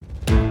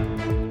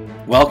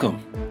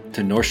Welcome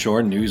to North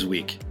Shore News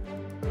Week.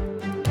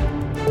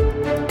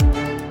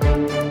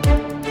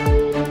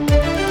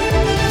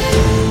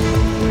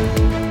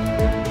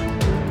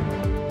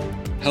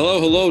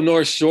 Hello,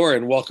 North Shore,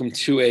 and welcome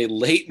to a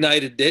late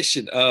night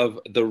edition of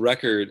The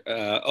Record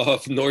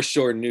of North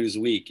Shore News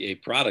Week, a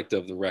product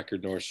of the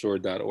Record,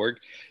 NorthShore.org,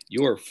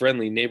 your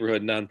friendly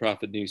neighborhood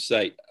nonprofit news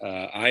site.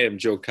 I am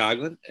Joe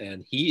Coughlin,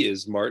 and he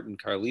is Martin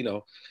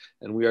Carlino,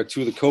 and we are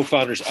two of the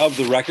co-founders of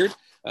The Record,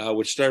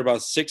 which started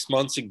about 6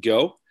 months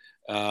ago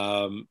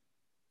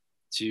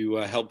to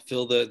help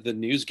fill the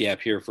news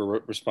gap here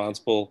for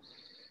responsible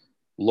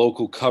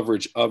local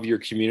coverage of your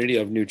community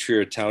of New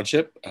Trier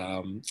Township.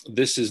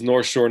 This is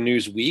North Shore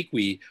News Week.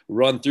 We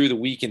run through the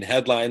week in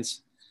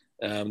headlines,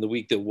 the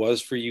week that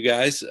was for you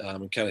guys,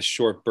 in kind of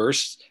short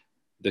bursts.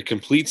 The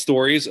complete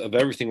stories of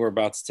everything we're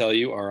about to tell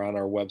you are on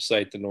our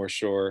website, the North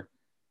Shore,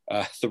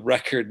 the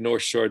Record,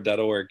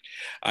 NorthShore.org.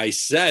 I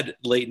said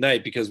late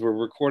night because we're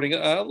recording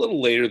a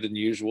little later than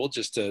usual,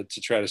 just to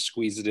try to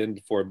squeeze it in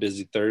before a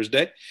busy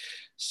Thursday.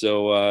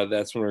 So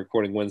that's when we're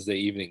recording Wednesday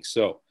evening.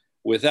 So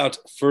without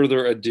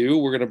further ado,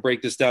 we're going to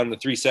break this down into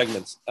three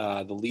segments.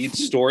 The lead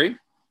story,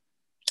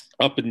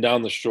 up and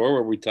down the shore,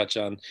 where we touch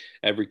on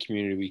every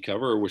community we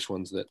cover or which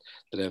ones that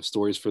have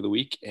stories for the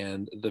week,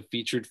 and the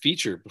featured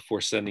feature before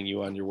sending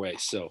you on your way.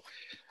 So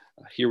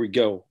here we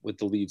go with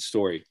the lead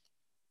story.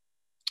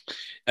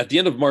 At the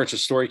end of March, a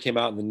story came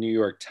out in the New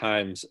York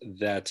Times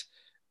that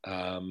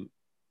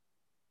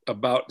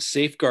about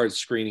safeguard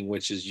screening,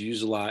 which is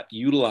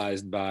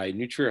utilized by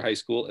New Trier High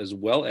School, as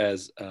well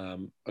as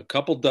a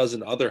couple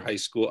dozen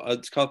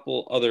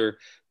other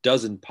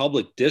dozen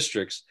public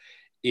districts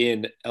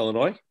in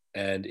Illinois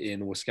and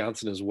in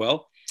Wisconsin as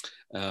well.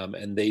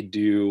 And they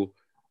do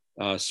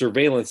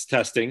surveillance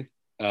testing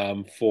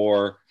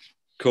for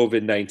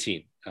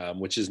COVID-19,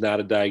 which is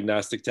not a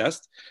diagnostic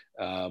test,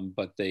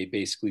 but they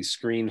basically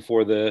screen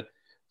for the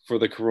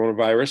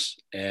coronavirus,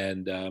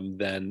 and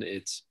then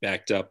it's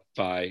backed up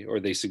by, or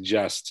they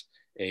suggest,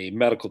 a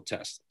medical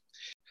test.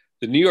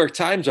 The New York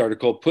Times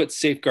article put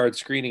safeguard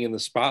screening in the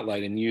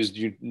spotlight and used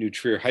New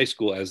Trier High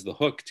School as the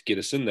hook to get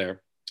us in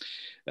there.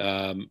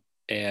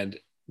 And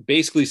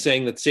basically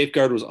saying that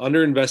safeguard was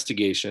under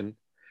investigation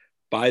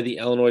by the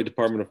Illinois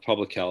Department of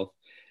Public Health,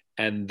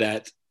 and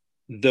that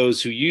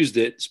those who used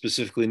it,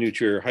 specifically New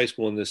Trier High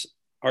School in this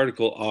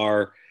article,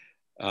 are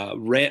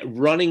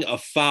running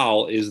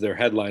afoul, is their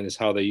headline, is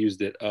how they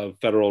used it, of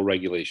federal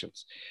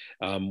regulations.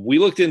 We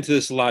looked into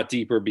this a lot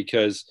deeper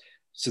because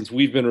since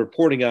we've been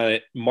reporting on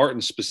it,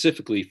 Martin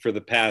specifically, for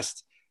the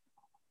past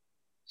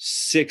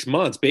 6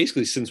 months,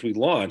 basically since we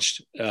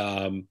launched,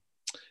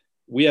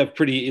 we have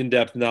pretty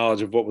in-depth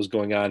knowledge of what was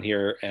going on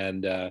here.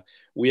 And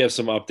we have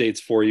some updates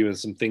for you and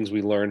some things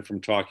we learned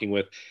from talking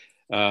with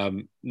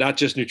not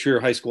just New Trier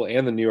High School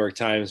and the New York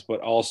Times,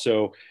 but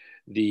also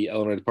the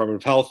Illinois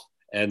Department of Health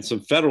and some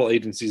federal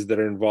agencies that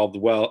are involved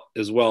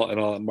as well. And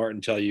I'll let Martin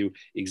tell you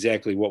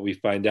exactly what we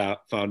found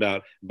out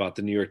about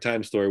the New York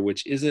Times story,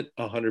 which isn't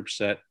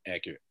 100%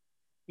 accurate.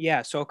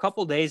 Yeah, so a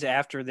couple days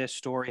after this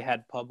story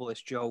had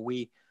published, Joe,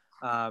 we,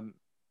 and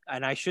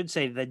I should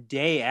say the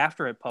day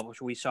after it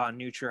published, we saw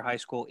New Trier High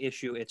School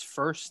issue its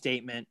first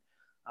statement,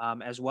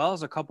 as well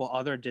as a couple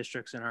other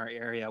districts in our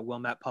area.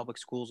 Wilmette Public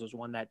Schools is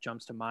one that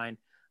jumps to mind.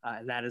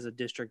 And that is a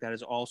district that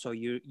has also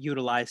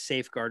utilized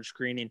safeguard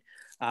screening.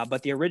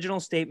 But the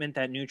original statement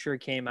that New Trier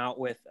came out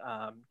with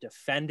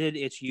defended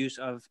its use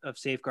of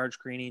safeguard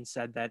screening,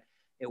 said that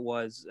it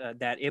was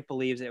that it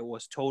believes it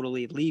was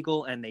totally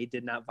legal and they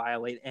did not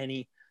violate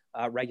any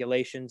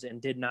regulations and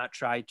did not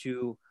try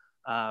to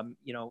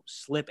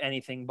slip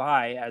anything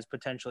by, as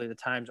potentially the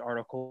Times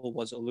article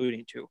was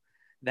alluding to.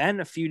 Then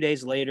a few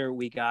days later,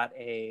 we got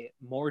a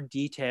more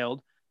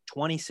detailed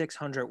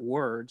 2,600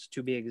 words,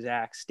 to be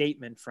exact,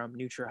 statement from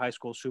New Trier High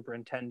School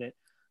Superintendent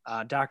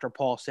Dr.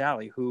 Paul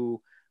Sally, who,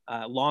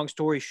 long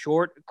story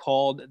short,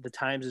 called the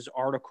Times'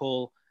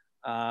 article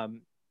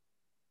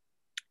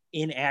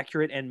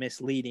inaccurate and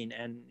misleading.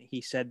 And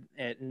he said,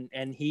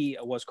 and he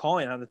was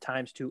calling on the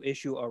Times to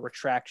issue a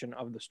retraction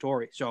of the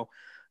story. So,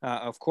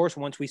 of course,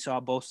 once we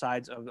saw both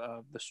sides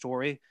of the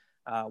story,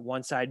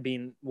 one side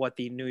being what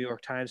the New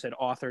York Times had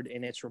authored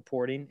in its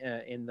reporting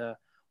in the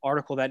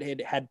article that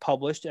it had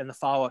published, and the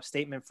follow-up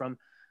statement from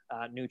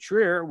New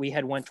Trier, we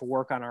had went to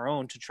work on our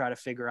own to try to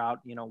figure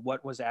out,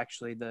 what was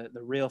actually the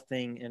real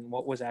thing and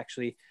what was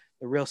actually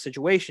the real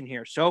situation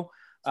here. So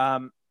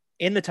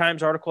in the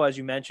Times article, as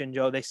you mentioned,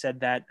 Joe, they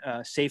said that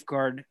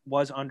safeguard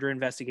was under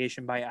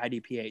investigation by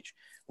IDPH.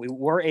 We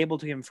were able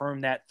to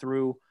confirm that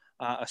through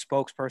a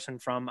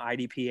spokesperson from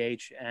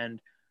IDPH,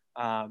 and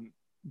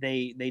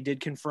they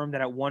did confirm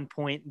that at one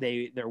point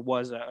there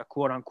was a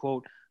quote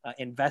unquote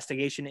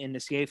investigation into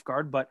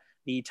safeguard, but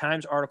the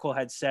Times article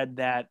had said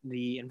that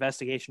the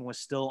investigation was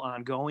still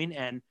ongoing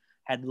and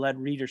had led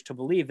readers to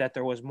believe that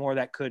there was more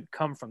that could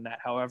come from that.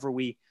 However,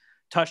 we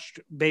touched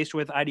base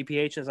with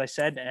IDPH, as I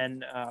said,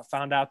 and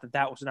found out that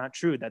that was not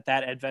true,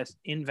 that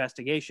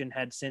investigation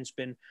had since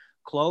been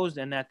closed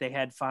and that they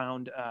had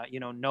found,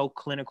 no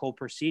clinical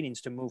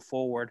proceedings to move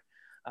forward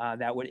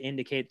that would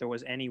indicate there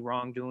was any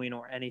wrongdoing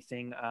or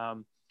anything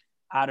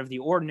out of the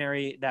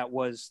ordinary that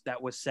was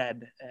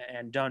said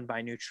and done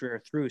by New Trier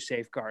through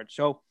Safeguard.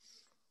 So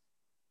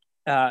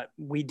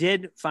we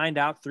did find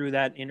out through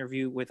that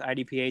interview with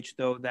IDPH,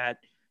 though, that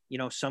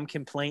some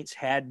complaints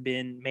had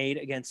been made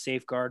against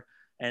Safeguard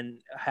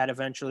and had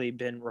eventually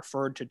been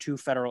referred to two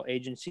federal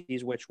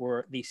agencies, which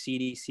were the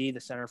CDC, the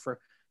Center for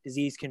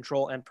Disease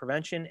Control and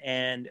Prevention,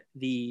 and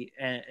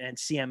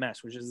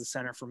CMS, which is the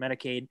Center for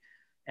Medicaid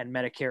and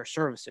Medicare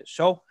Services.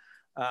 So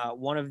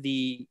one of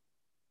the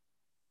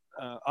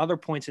other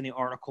points in the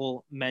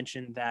article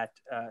mentioned that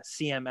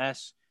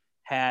CMS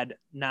had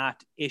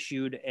not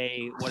issued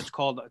what's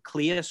called a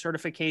CLIA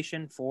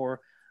certification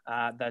for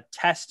the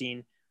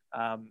testing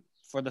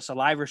for the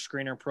saliva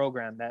screener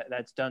program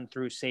that's done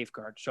through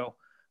Safeguard. So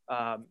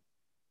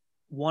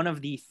one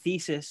of the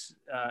thesis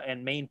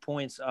and main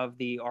points of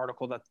the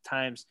article that the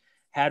Times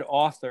had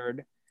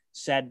authored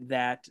said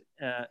that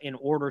in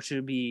order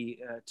to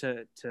be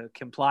to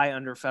comply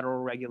under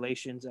federal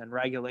regulations and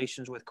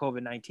regulations with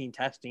COVID-19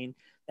 testing,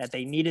 that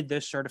they needed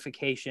this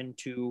certification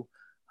to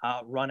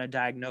run a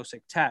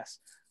diagnostic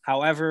test.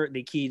 However,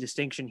 the key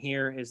distinction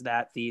here is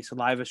that the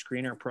saliva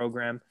screener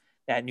program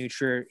that New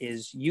Trier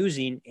is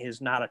using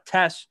is not a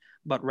test,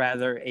 but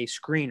rather a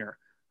screener.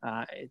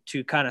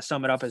 To kind of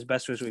sum it up as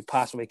best as we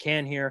possibly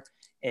can here,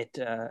 it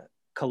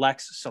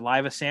collects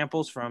saliva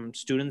samples from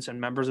students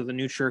and members of the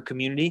New Trier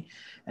community,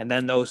 and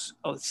then those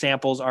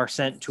samples are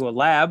sent to a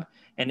lab.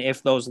 And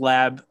if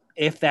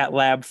that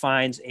lab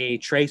finds a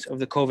trace of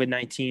the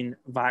COVID-19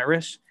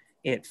 virus,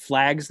 it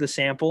flags the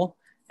sample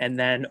and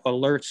then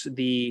alerts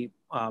the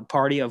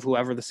party of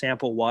whoever the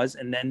sample was,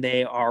 and then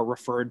they are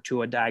referred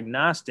to a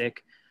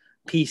diagnostic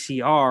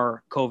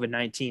PCR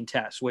COVID-19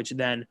 test, which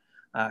then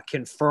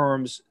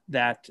confirms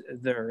that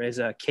there is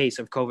a case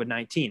of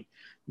COVID-19.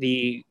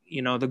 The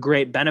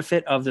great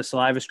benefit of the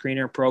saliva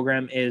screener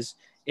program is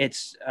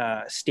its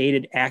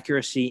stated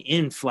accuracy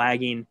in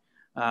flagging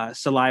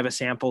saliva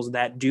samples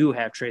that do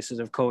have traces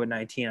of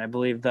COVID-19. I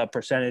believe the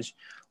percentage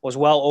was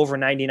well over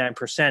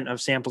 99% of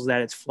samples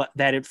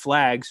that it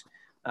flags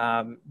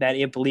that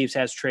it believes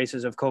has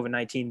traces of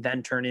COVID-19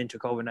 then turn into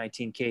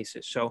COVID-19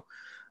 cases. So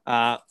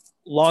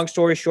long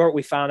story short,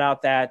 we found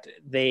out that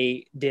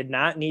they did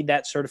not need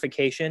that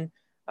certification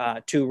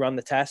to run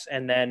the test.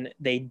 And then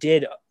they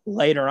did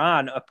later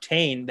on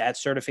obtain that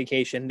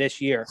certification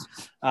this year.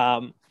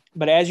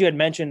 But as you had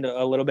mentioned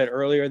a little bit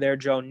earlier there,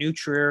 Joe, New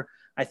Trier,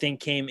 I think,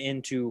 came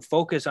into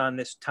focus on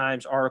this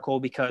Times article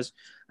because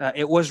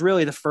it was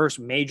really the first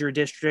major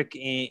district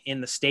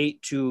in the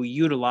state to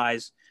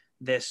utilize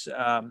this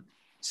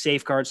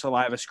Safeguard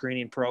saliva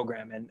screening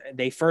program. And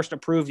they first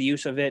approved the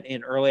use of it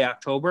in early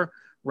October,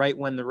 right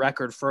when the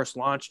record first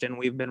launched. And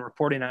we've been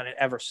reporting on it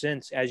ever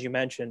since, as you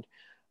mentioned.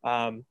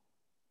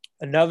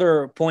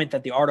 Another point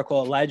that the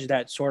article alleged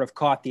that sort of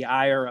caught the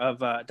ire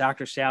of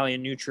Dr. Sally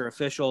and New Trier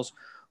officials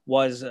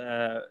was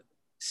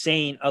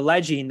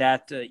alleging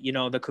that,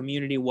 the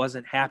community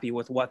wasn't happy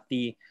with what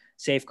the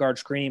Safeguard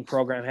screening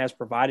program has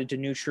provided to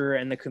New Trier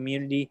and the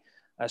community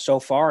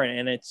so far.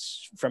 And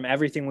it's from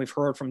everything we've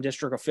heard from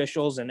district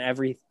officials and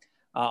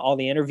all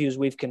the interviews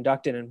we've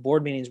conducted and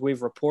board meetings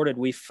we've reported,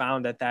 we've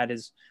found that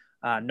is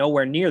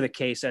nowhere near the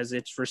case, as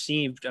it's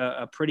received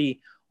a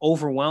pretty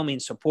overwhelming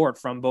support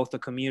from both the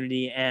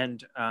community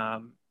and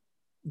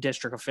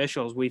district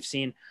officials. We've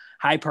seen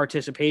high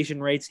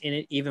participation rates in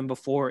it even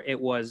before it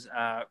was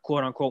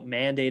quote unquote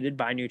mandated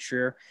by New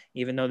Trier,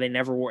 even though they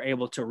never were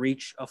able to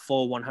reach a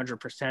full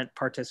 100%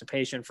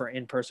 participation for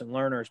in-person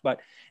learners.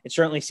 But it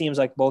certainly seems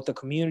like both the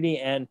community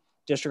and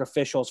district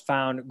officials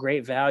found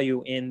great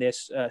value in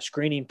this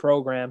screening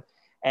program.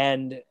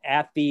 And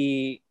at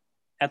the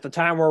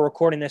time we're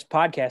recording this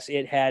podcast,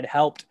 it had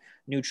helped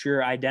New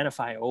Trier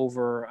identify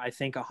over, I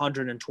think,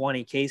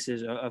 120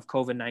 cases of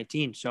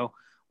COVID-19. So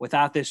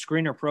without this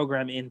screener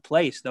program in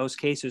place, those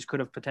cases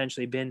could have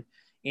potentially been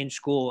in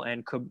school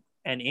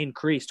and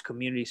increased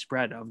community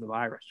spread of the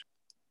virus.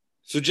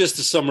 So just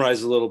to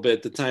summarize a little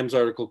bit, the Times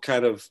article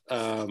kind of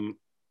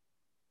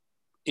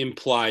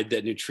implied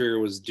that New Trier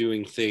was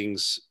doing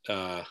things,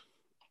 for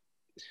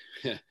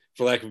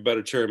lack of a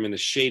better term, in a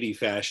shady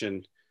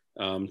fashion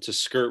to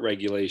skirt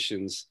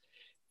regulations.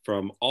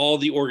 From all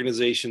the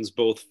organizations,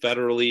 both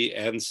federally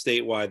and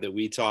statewide, that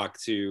we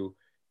talked to,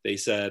 they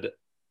said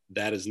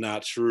that is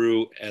not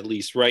true, at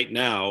least right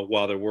now.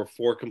 While there were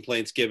 4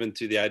 complaints given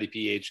to the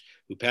IDPH,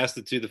 who passed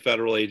it to the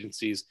federal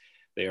agencies,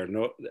 they are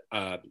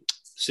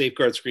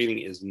Safeguard screening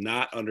is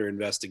not under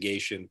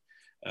investigation,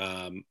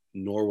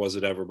 nor was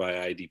it ever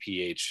by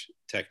IDPH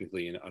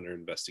technically under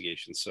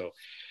investigation. So,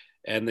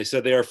 and they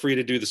said they are free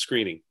to do the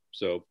screening.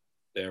 So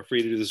they are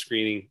free to do the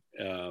screening.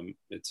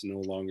 It's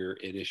no longer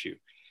an issue.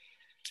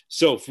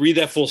 So read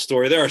that full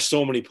story. There are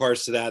so many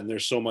parts to that, and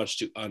there's so much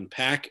to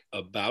unpack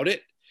about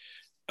it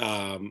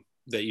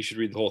that you should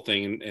read the whole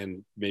thing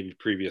and maybe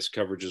previous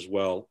coverage as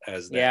well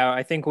as that. Yeah,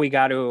 I think we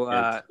got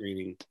to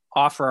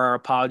offer our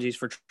apologies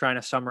for trying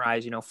to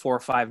summarize, 4 or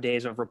 5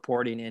 days of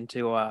reporting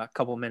into a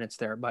couple minutes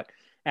there. But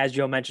as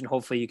Joe mentioned,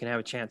 hopefully you can have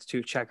a chance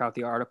to check out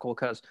the article,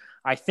 because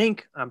I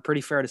think I'm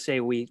pretty fair to say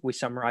we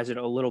summarize it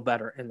a little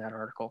better in that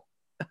article.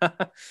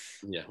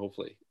 Yeah,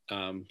 hopefully.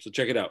 So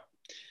check it out.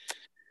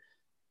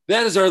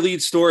 That is our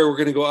lead story. We're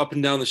going to go up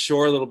and down the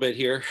shore a little bit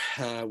here.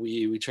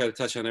 We try to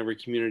touch on every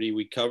community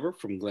we cover,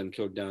 from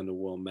Glencoe down to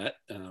Wilmette,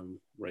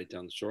 right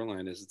down the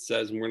shoreline, as it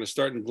says. And we're going to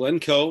start in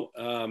Glencoe.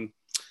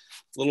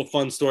 Little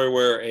fun story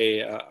where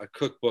a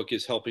cookbook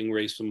is helping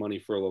raise some money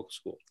for a local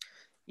school.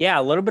 Yeah,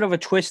 a little bit of a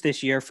twist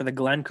this year for the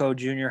Glencoe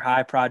Junior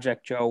High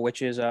Project, Joe,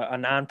 which is a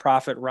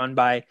nonprofit run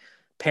by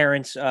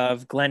parents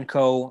of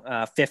Glencoe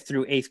 5th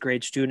through 8th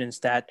grade students,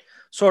 that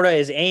sort of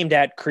is aimed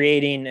at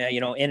creating,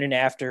 in and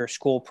after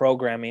school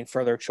programming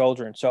for their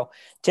children. So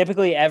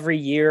typically every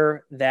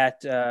year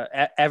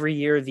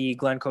the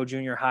Glencoe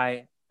Junior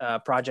High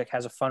Project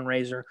has a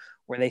fundraiser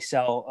where they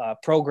sell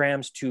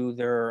programs to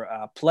their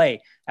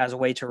play as a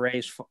way to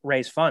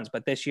raise funds.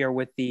 But this year,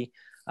 with the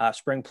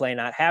spring play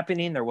not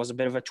happening, there was a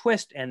bit of a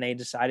twist, and they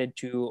decided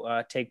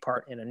to take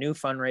part in a new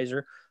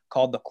fundraiser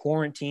called the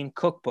Quarantine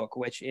Cookbook,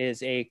 which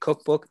is a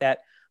cookbook that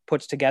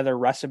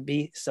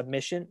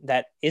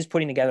is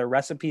putting together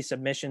recipe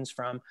submissions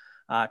from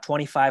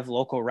 25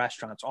 local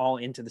restaurants all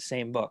into the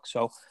same book.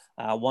 So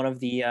one of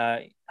the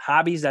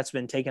hobbies that's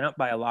been taken up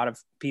by a lot of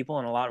people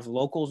and a lot of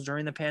locals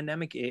during the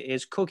pandemic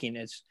is cooking.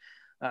 It's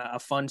a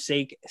fun,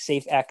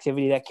 safe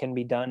activity that can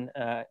be done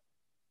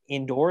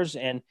indoors.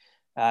 And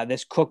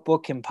this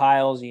cookbook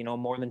compiles,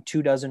 more than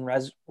 24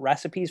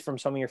 recipes from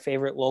some of your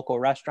favorite local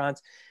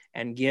restaurants,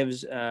 and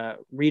gives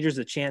readers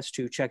a chance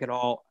to check it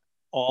all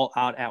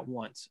out at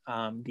once.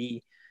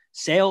 The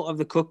sale of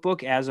the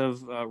cookbook, as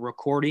of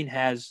recording,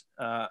 has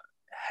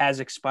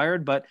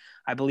expired, but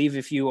I believe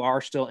if you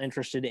are still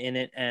interested in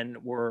it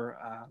and were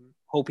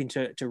hoping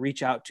to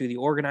reach out to the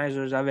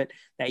organizers of it,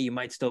 that you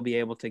might still be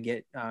able to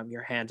get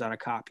your hands on a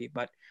copy.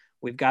 But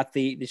we've got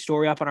the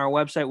story up on our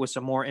website with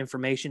some more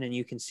information, and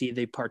you can see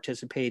the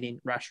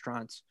participating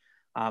restaurants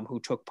who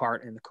took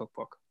part in the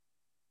cookbook.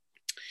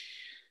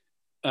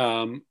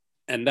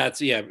 And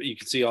that's, you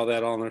can see all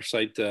that on our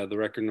site,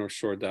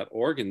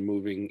 therecordnorthshore.org. And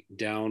moving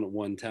down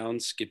one town,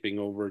 skipping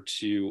over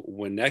to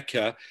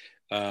Winnetka.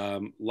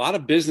 A lot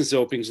of business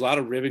openings, a lot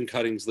of ribbon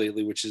cuttings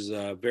lately, which is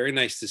very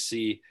nice to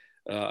see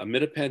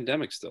amid a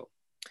pandemic still.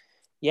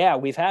 Yeah,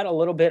 we've had a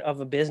little bit of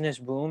a business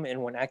boom in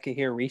Winnetka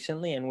here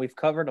recently, and we've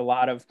covered a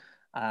lot of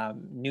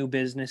new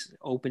business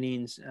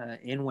openings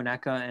in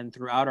Winnetka and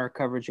throughout our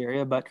coverage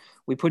area. But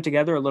we put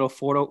together a little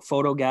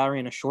photo gallery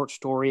and a short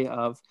story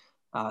of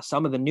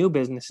some of the new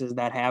businesses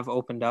that have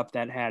opened up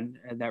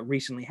that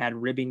recently had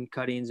ribbon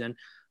cuttings and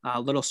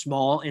little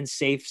small and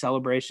safe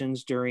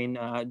celebrations during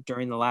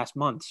the last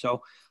month.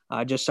 So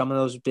just some of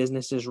those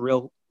businesses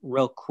real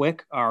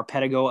quick are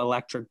Pedigo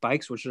Electric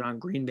Bikes, which is on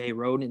Green Bay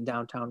Road in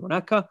downtown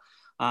Winnetka.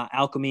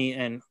 Alchemy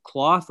and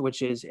Cloth,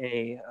 which is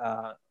a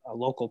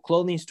local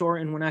clothing store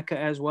in Winnetka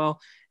as well.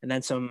 And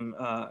then some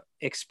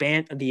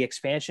the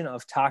expansion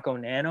of Taco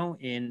Nano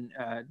in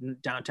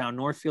downtown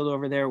Northfield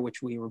over there,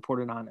 which we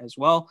reported on as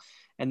well.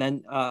 And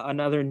then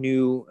another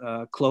new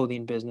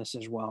clothing business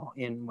as well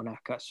in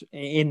Winnetka,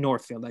 in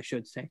Northfield, I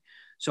should say.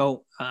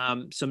 So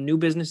some new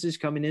businesses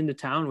coming into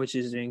town, which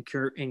is an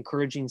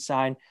encouraging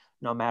sign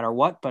no matter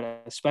what, but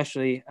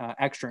especially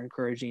extra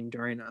encouraging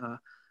during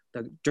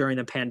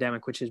the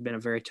pandemic, which has been a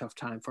very tough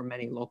time for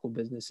many local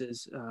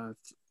businesses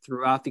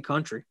throughout the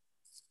country.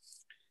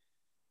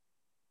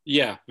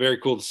 Yeah, very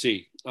cool to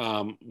see.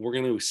 We're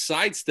going to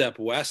sidestep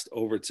west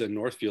over to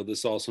Northfield.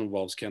 This also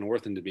involves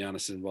Kenilworth, and to be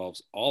honest, it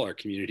involves all our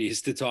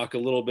communities, to talk a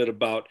little bit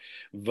about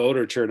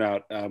voter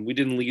turnout. We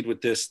didn't lead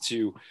with this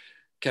to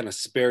kind of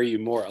spare you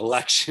more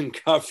election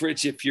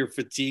coverage if you're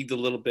fatigued a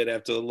little bit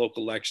after the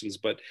local elections,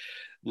 but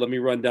let me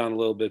run down a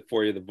little bit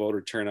for you the voter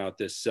turnout.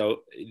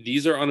 So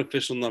these are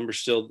unofficial numbers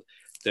still.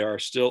 There are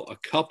still a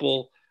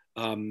couple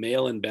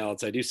mail-in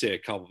ballots. I do say a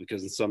couple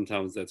because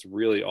sometimes that's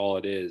really all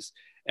it is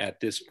at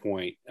this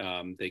point.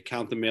 They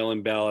count the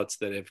mail-in ballots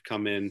that have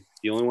come in.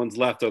 The only ones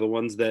left are the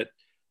ones that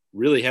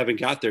really haven't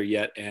got there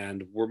yet,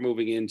 and we're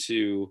moving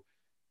into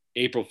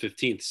April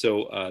 15th.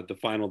 So the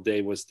final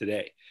day was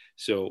today.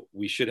 So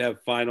we should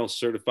have final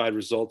certified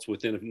results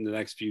within the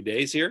next few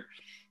days here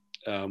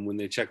when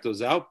they check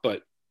those out.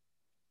 But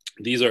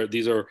these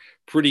are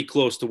pretty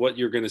close to what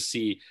you're going to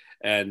see.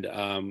 And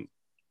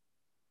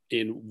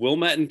in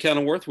Wilmette and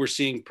Kenilworth, we're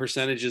seeing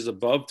percentages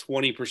above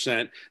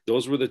 20%.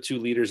 Those were the two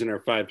leaders in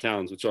our 5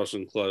 towns, which also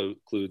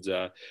includes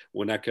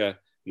Winnetka,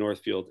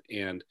 Northfield,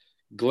 and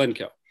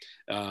Glencoe.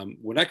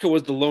 Winnetka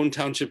was the lone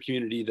township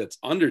community that's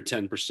under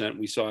 10%.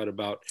 We saw it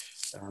about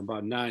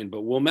 9,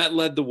 but Wilmette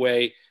led the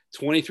way,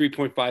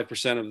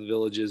 23.5% of the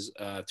village's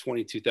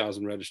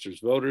 22,000 registered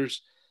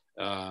voters.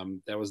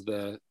 That was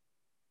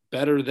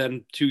better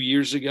than 2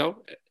 years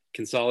ago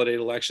consolidated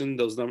election.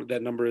 That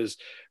number is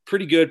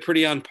pretty good,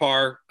 pretty on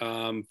par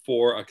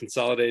for a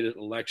consolidated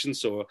election.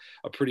 So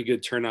a pretty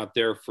good turnout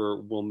there for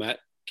Wilmette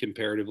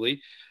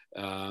comparatively,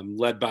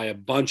 led by a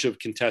bunch of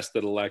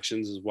contested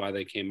elections is why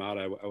they came out.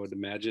 I would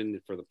imagine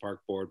for the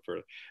park board, for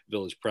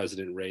village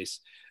president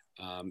race,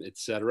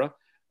 etc.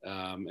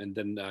 And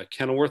then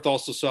Kenilworth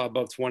also saw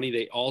above 20.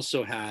 They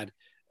also had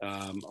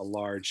a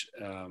large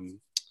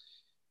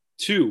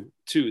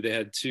they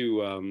had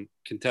two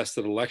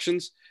contested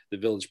elections. The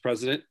village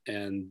president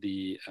and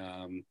the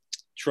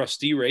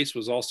trustee race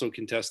was also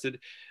contested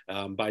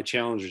by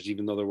challengers,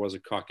 even though there was a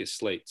caucus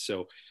slate.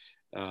 So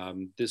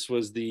this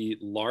was the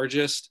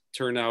largest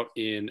turnout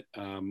in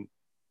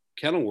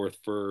Kenilworth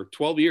for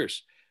 12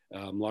 years.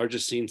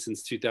 Largest seen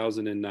since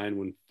 2009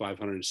 when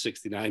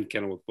 569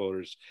 Kenilworth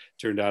voters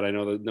turned out. I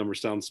know the number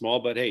sounds small,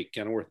 but hey,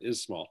 Kenilworth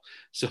is small.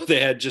 So they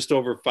had just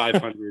over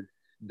 500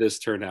 this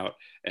turnout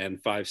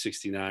and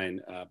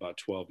 569 about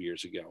 12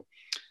 years ago.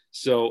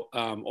 So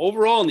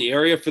overall in the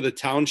area for the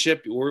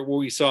township,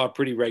 we saw a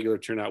pretty regular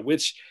turnout,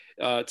 which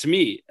to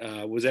me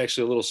was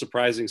actually a little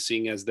surprising,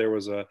 seeing as there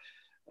was a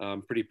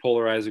pretty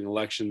polarizing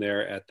election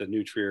there at the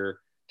New Trier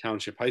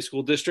Township High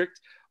School District,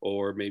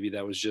 or maybe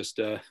that was just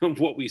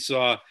what we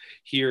saw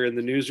here in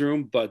the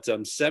newsroom. But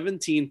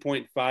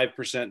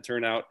 17.5%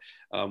 turnout,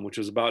 which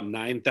was about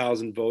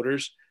 9,000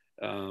 voters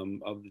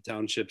of the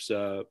township's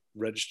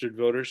registered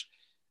voters.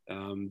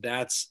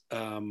 That's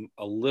a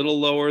little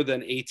lower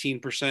than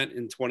 18%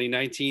 in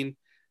 2019,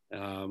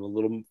 a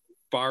little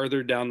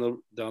farther down the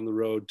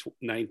road,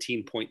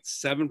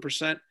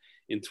 19.7%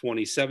 in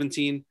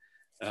 2017.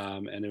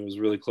 And it was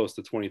really close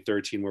to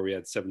 2013 where we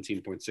had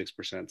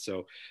 17.6%.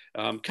 So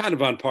kind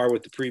of on par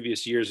with the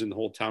previous years in the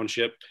whole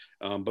township,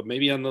 but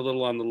maybe on the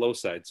low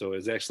side. So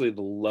it's actually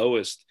the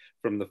lowest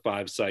from the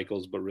 5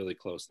 cycles, but really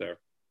close there.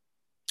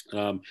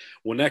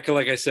 Winnetka,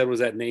 like I said,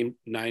 was at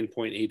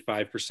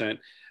 9.85%,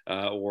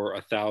 or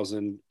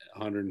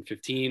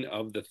 1,115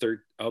 of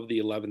the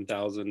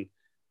 11,000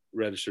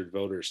 registered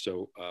voters.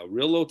 So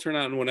real low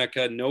turnout in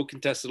Winnetka, no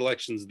contested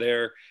elections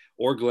there,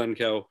 or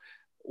Glencoe,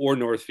 or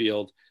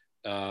Northfield.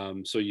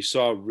 So you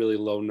saw really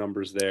low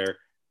numbers there.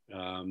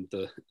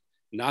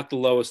 Not the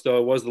lowest, though.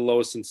 It was the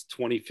lowest since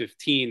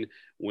 2015,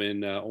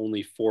 when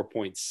only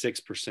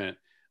 4.6%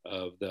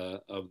 of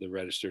the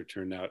registered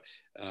turned out.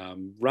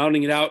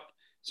 Rounding it out,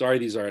 sorry,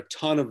 these are a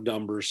ton of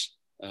numbers,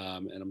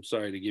 and I'm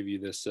sorry to give you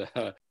this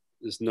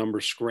this number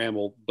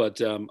scrambled, but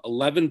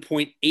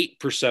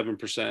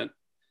 11.8%.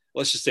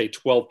 Let's just say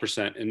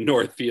 12% in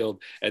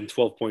Northfield and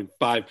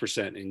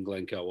 12.5% in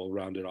Glencoe. We'll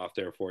round it off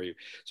there for you.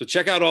 So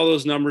check out all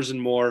those numbers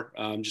and more.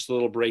 Just a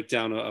little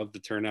breakdown of the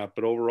turnout.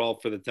 But overall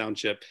for the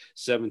township,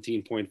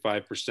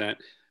 17.5%.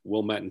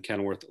 Wilmette and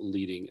Kenilworth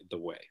leading the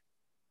way.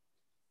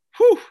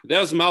 Whew, that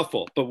was a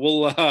mouthful. But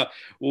we'll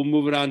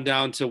move it on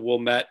down to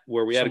Wilmette,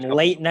 where we had some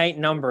late night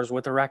numbers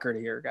with the record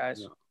here, guys.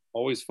 Yeah,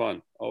 always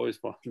fun. Always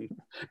fun.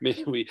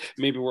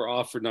 maybe we're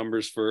off for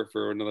numbers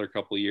for another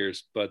couple of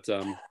years, but.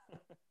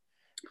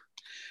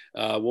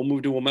 We'll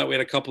move to Wilmette. We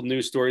had a couple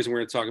news stories, and we're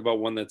going to talk about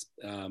one that's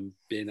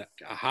been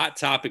a hot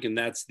topic, and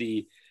that's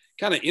the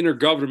kind of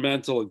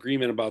intergovernmental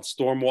agreement about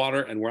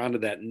stormwater. And we're on to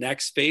that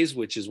next phase,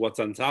 which is what's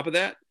on top of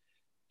that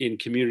in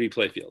community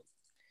playfield.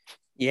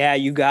 Yeah,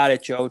 you got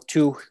it, Joe.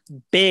 2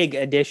 big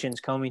additions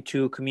coming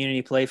to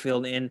community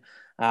playfield in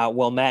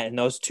Wilmette, and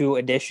those 2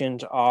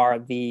 additions are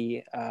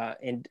the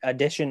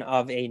addition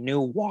of a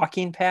new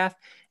walking path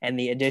and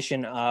the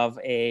addition of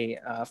a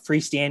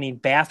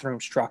freestanding bathroom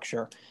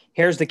structure.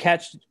 Here's the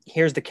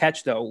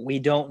catch, though. We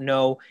don't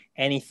know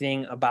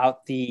anything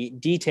about the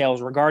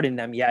details regarding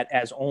them yet,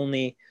 as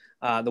only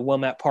the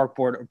Wilmette Park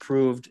Board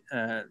approved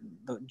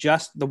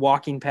just the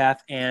walking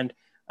path and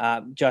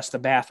just the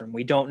bathroom.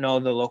 We don't know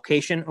the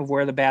location of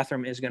where the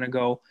bathroom is going to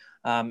go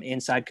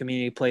inside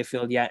community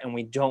playfield yet, and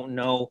we don't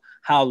know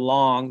how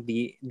long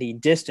the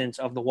distance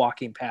of the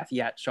walking path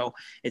yet. So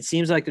it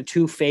seems like the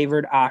 2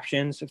 favored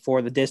options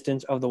for the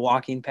distance of the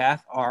walking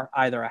path are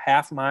either a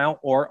half mile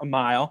or a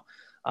mile.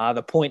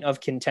 The point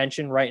of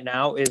contention right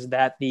now is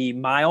that the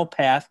mile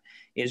path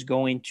is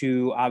going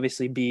to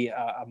obviously be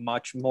a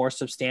much more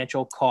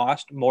substantial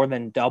cost, more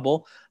than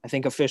double. I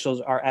think officials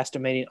are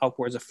estimating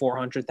upwards of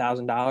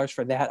 $400,000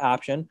 for that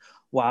option,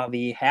 while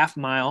the half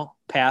mile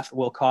path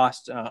will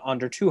cost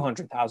under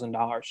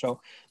 $200,000. So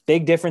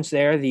big difference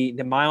there. The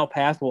mile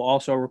path will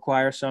also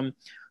require some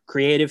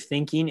creative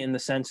thinking, in the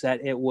sense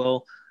that it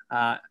will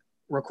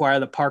require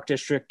the park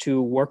district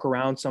to work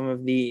around some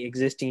of the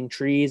existing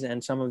trees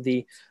and some of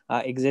the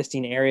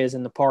existing areas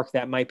in the park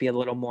that might be a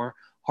little more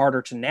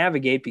harder to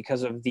navigate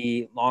because of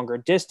the longer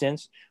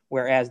distance,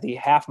 whereas the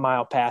half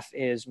mile path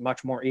is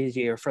much more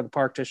easier for the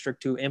park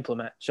district to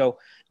implement. So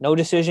no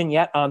decision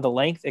yet on the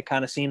length. It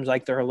kind of seems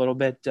like they're a little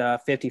bit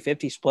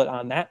 50-50 split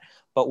on that,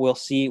 but we'll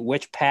see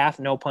which path,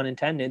 no pun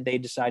intended, they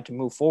decide to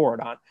move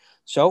forward on.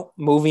 So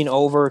moving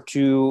over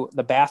to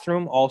the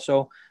bathroom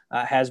also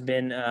has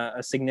been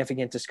a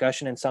significant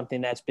discussion, and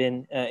something that's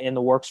been in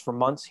the works for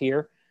months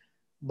here.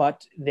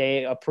 But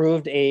they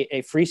approved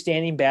a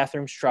freestanding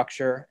bathroom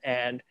structure,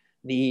 and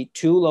the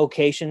 2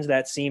 locations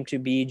that seem to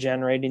be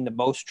generating the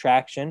most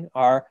traction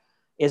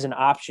is an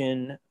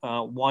option,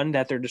 one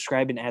that they're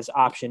describing as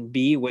option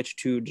B, which,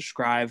 to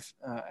describe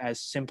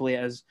as simply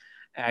as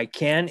I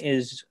can,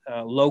 is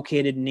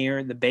located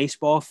near the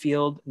baseball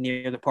field,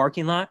 near the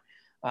parking lot.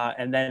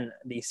 And then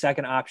the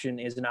second option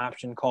is an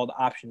option called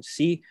option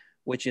C,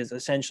 which is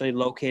essentially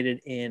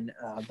located in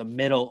the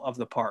middle of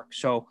the park.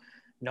 So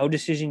no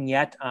decision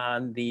yet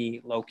on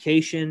the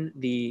location,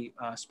 the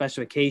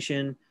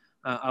specification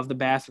of the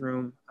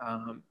bathroom.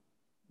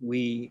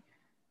 The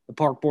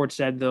park board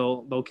said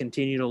they'll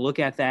continue to look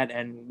at that,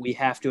 and we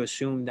have to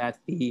assume that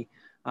the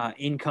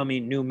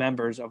incoming new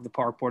members of the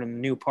park board and the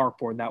new park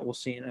board that we'll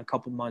see in a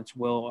couple months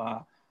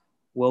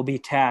will be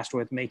tasked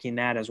with making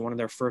that as one of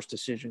their first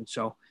decisions.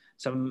 So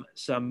some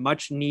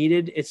much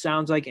needed, it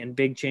sounds like, and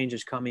big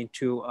changes coming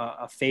to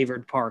a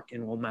favored park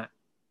in Wilmette.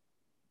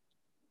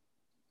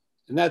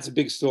 And that's a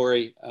big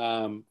story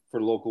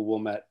for local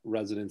Wilmette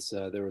residents.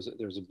 There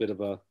was a bit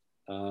of a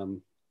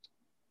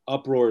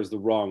uproar is the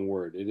wrong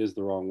word. It is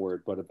the wrong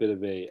word, but a bit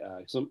of a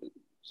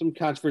some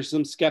controversy,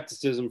 some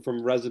skepticism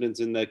from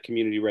residents in that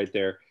community right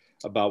there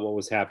about what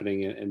was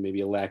happening, and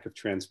maybe a lack of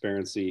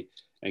transparency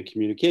and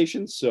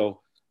communication. So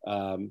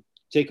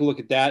take a look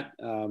at that.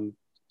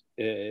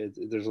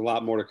 There's a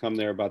lot more to come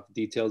there about the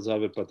details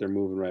of it, but they're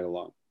moving right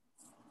along.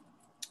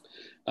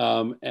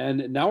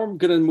 And now we're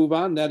going to move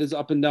on. That is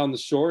up and down the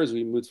shore as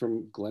we move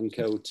from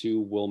Glencoe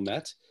to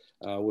Wilmette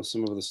with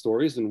some of the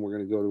stories. And we're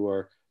going to go to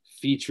our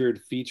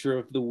featured feature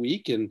of the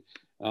week and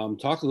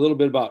talk a little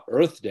bit about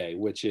Earth Day,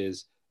 which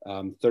is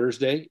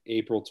Thursday,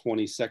 April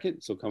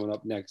 22nd. So coming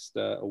up next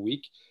a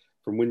week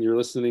from when you're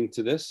listening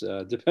to this,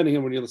 depending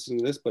on when you're listening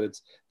to this, but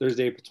it's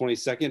Thursday, April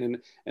 22nd,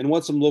 and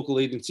what some local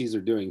agencies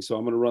are doing. So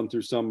I'm going to run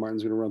through some.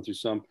 Martin's going to run through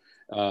some.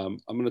 I'm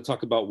going to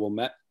talk about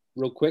Wilmette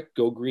real quick.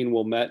 Go Green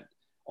Wilmette.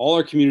 All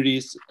our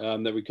communities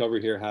that we cover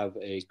here have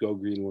a Go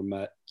Green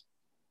Wilmette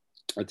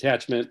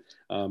attachment,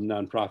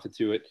 nonprofit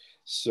to it.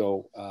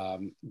 So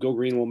Go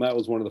Green Wilmette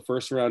was one of the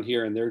first around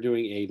here, and they're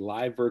doing a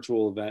live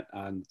virtual event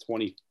on the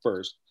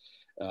 21st,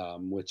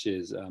 which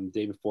is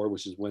day before,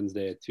 which is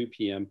Wednesday at 2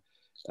 p.m.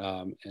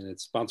 And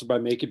it's sponsored by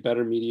Make It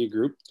Better Media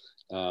Group,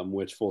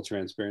 which, full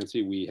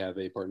transparency, we have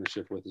a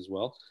partnership with as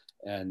well.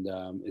 And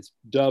it's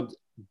dubbed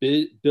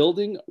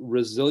Building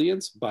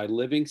Resilience by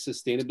Living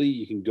Sustainably.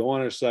 You can go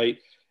on our site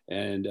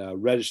and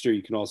register.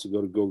 You can also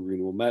go to Go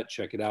Green Wilmette,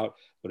 check it out.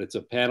 But it's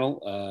a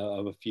panel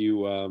of a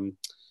few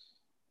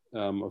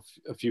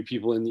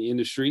people in the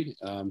industry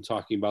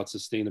talking about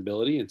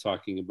sustainability and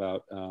talking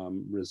about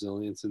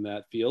resilience in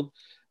that field.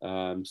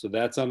 So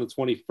that's on the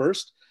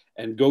 21st.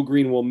 And Go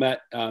Green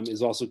Wilmette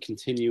is also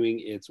continuing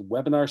its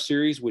webinar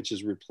series, which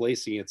is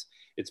replacing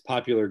its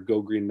popular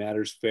Go Green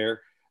Matters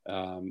Fair.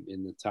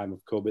 In the time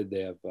of COVID,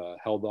 they have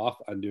held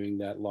off on doing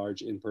that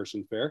large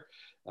in-person fair.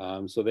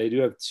 So they do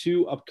have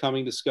two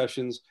upcoming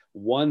discussions,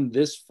 one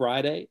this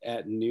Friday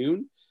at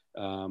noon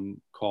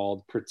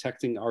called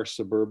Protecting Our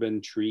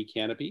Suburban Tree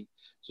Canopy.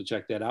 So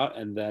check that out.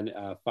 And then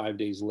 5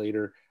 days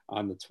later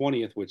on the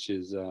 20th, which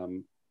is,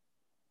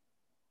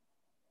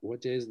 what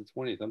day is the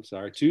 20th? I'm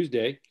sorry,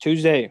 Tuesday.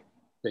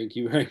 Thank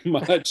you very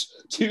much.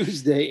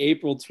 Tuesday,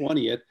 April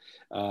 20th.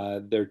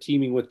 They're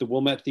teaming with the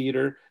Wilmette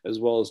Theater as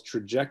well as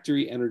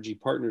Trajectory Energy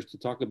Partners to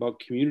talk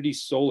about community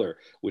solar,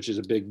 which is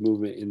a big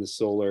movement in the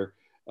solar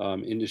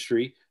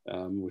industry,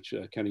 which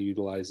kind of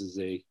utilizes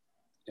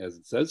as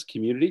it says,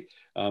 community,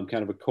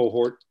 kind of a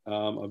cohort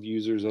of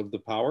users of the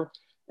power.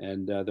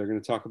 And they're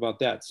going to talk about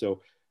that.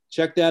 So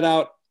check that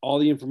out. All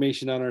the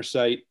information on our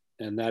site,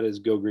 and that is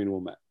Go Green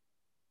Wilmette.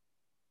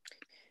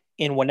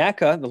 In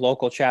Winnetka, the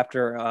local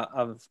chapter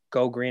of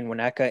Go Green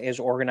Winnetka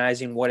is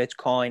organizing what it's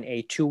calling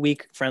a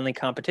 2-week friendly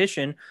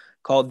competition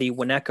called the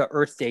Winnetka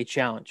Earth Day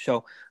Challenge.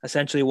 So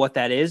essentially what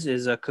that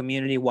is a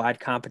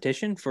community-wide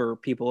competition for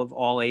people of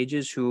all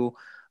ages who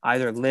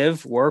either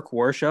live, work,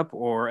 worship,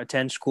 or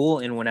attend school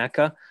in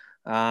Winnetka.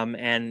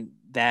 And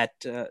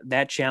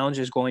that challenge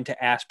is going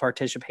to ask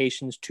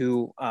participations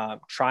to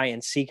try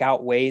and seek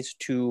out ways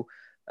to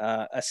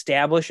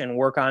establish and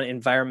work on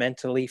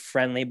environmentally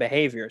friendly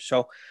behavior.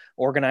 So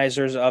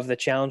organizers of the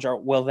challenge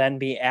will then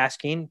be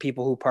asking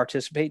people who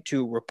participate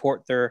to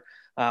report their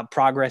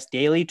progress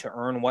daily to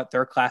earn what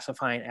they're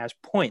classifying as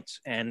points.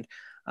 And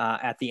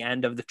at the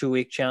end of the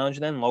 2-week challenge,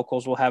 then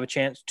locals will have a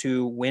chance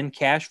to win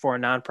cash for a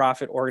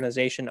nonprofit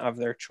organization of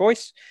their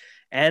choice,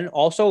 and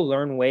also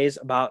learn ways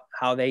about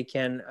how they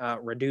can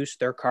reduce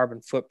their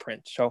carbon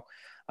footprint. So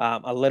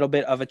a little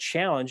bit of a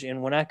challenge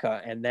in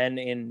Winnetka. And then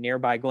in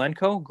nearby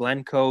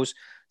Glencoe's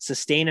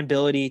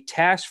Sustainability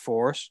Task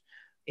Force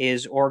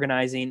is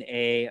organizing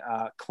a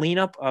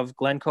cleanup of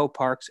Glencoe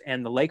parks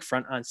and the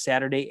lakefront on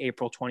Saturday,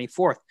 April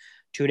 24th,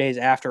 2 days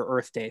after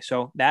Earth Day.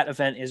 So that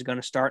event is going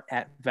to start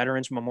at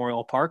Veterans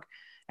Memorial Park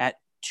at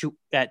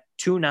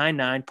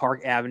 299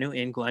 Park Avenue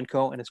in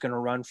Glencoe, and it's going to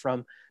run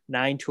from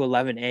 9 to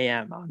 11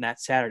 a.m. on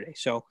that Saturday.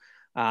 So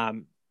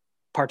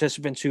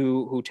participants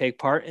who take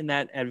part in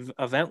that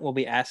event will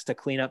be asked to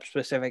clean up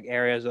specific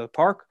areas of the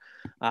park.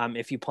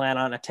 If you plan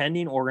on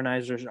attending,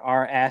 organizers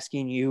are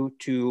asking you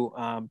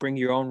to bring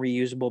your own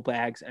reusable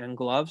bags and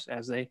gloves,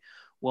 as they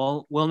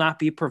will not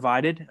be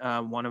provided.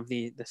 One of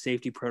the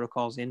safety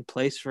protocols in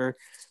place for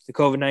the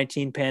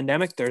COVID-19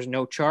 pandemic. There's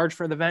no charge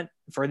for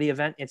the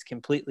event. It's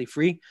completely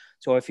free.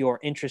 So if you're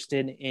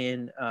interested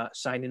in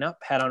signing up,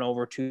 head on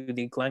over to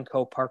the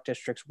Glencoe Park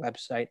District's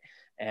website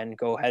and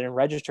go ahead and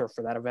register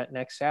for that event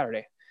next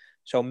Saturday.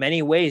 So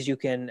many ways you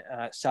can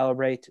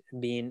celebrate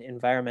being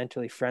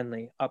environmentally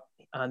friendly up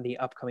on the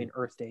upcoming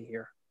Earth Day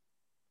here.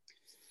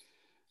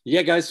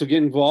 Yeah, guys, so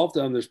get involved.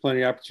 There's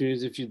plenty of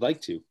opportunities if you'd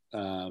like to.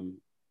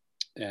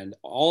 And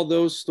all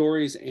those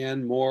stories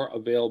and more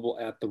available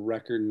at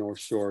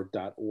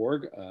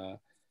therecordnorthshore.org.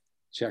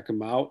 Check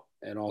them out.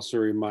 And also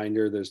a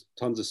reminder, there's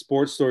tons of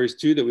sports stories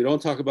too that we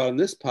don't talk about in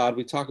this pod.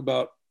 We talk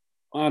about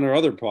on our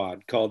other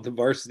pod called The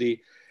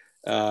Varsity,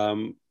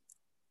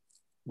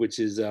 which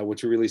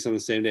we release on the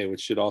same day,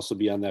 which should also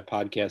be on that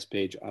podcast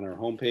page on our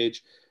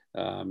homepage.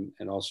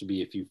 And also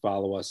be, if you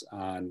follow us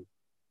on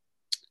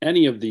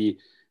any of the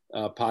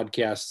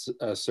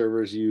podcast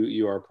servers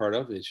you are a part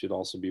of, it should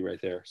also be right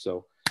there.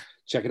 So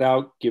check it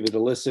out, give it a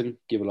listen,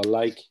 give it a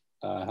like,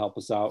 help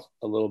us out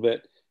a little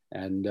bit.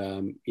 And,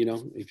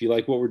 if you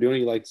like what we're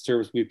doing, you like the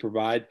service we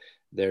provide,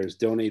 there's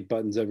donate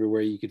buttons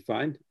everywhere you could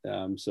find.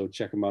 So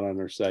check them out on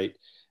our site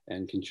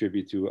and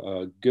contribute to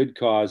a good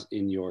cause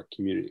in your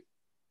community.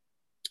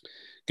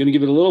 Going to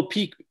give it a little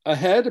peek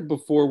ahead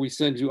before we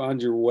send you on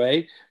your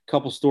way. A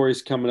couple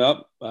stories coming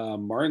up.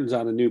 Martin's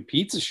on a new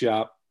pizza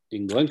shop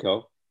in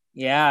Glencoe.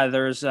 Yeah,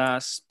 there's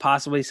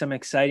possibly some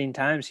exciting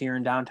times here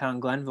in downtown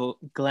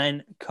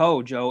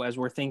Glencoe, Joe, as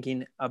we're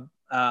thinking of,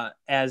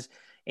 as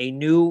a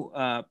new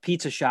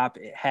pizza shop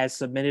has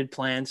submitted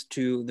plans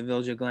to the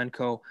Village of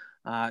Glencoe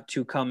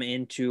to come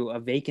into a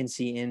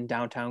vacancy in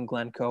downtown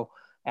Glencoe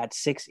at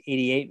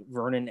 668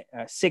 Vernon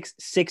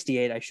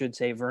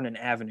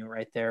Avenue,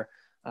 right there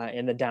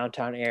in the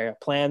downtown area.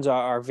 Plans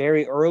are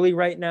very early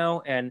right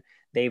now, and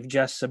they've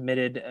just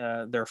submitted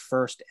their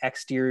first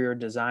exterior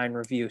design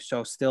review.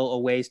 So still a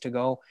ways to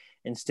go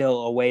and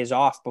still a ways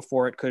off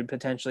before it could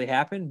potentially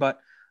happen. But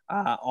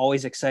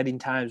always exciting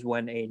times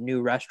when a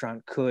new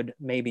restaurant could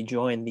maybe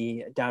join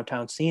the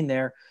downtown scene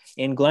there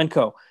in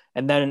Glencoe.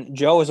 And then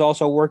Joe is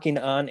also working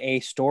on a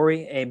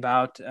story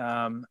about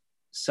all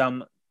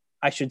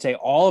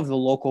of the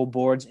local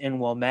boards in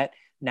Wilmette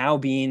now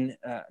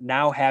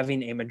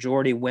having a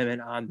majority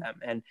women on them.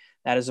 And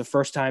that is the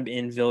first time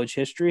in village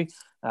history.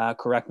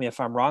 Correct me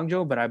if I'm wrong,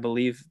 Joe, but I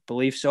believe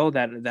so,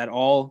 that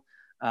all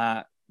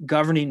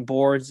governing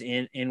boards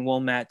in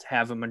Wilmette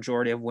have a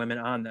majority of women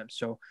on them.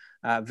 So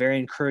very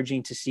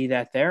encouraging to see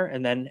that there.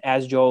 And then,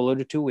 as Joe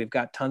alluded to, we've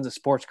got tons of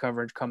sports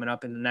coverage coming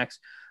up in the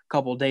next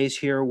couple of days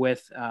here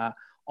with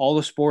all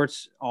the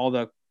sports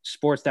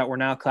that we're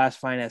now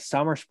classifying as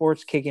summer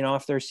sports kicking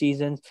off their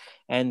seasons,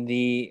 and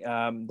the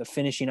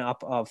finishing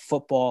up of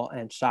football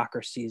and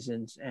soccer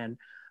seasons, and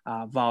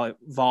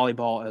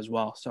volleyball as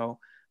well. So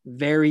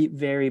very,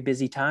 very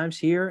busy times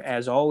here.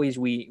 As always,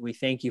 we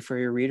thank you for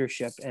your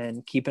readership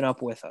and keeping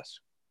up with us.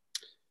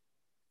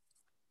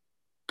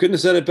 Couldn't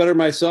have said it better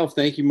myself.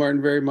 Thank you,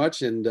 Martin, very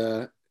much.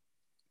 And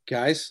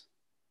guys,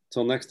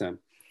 until next time.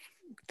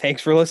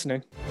 Thanks for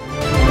listening.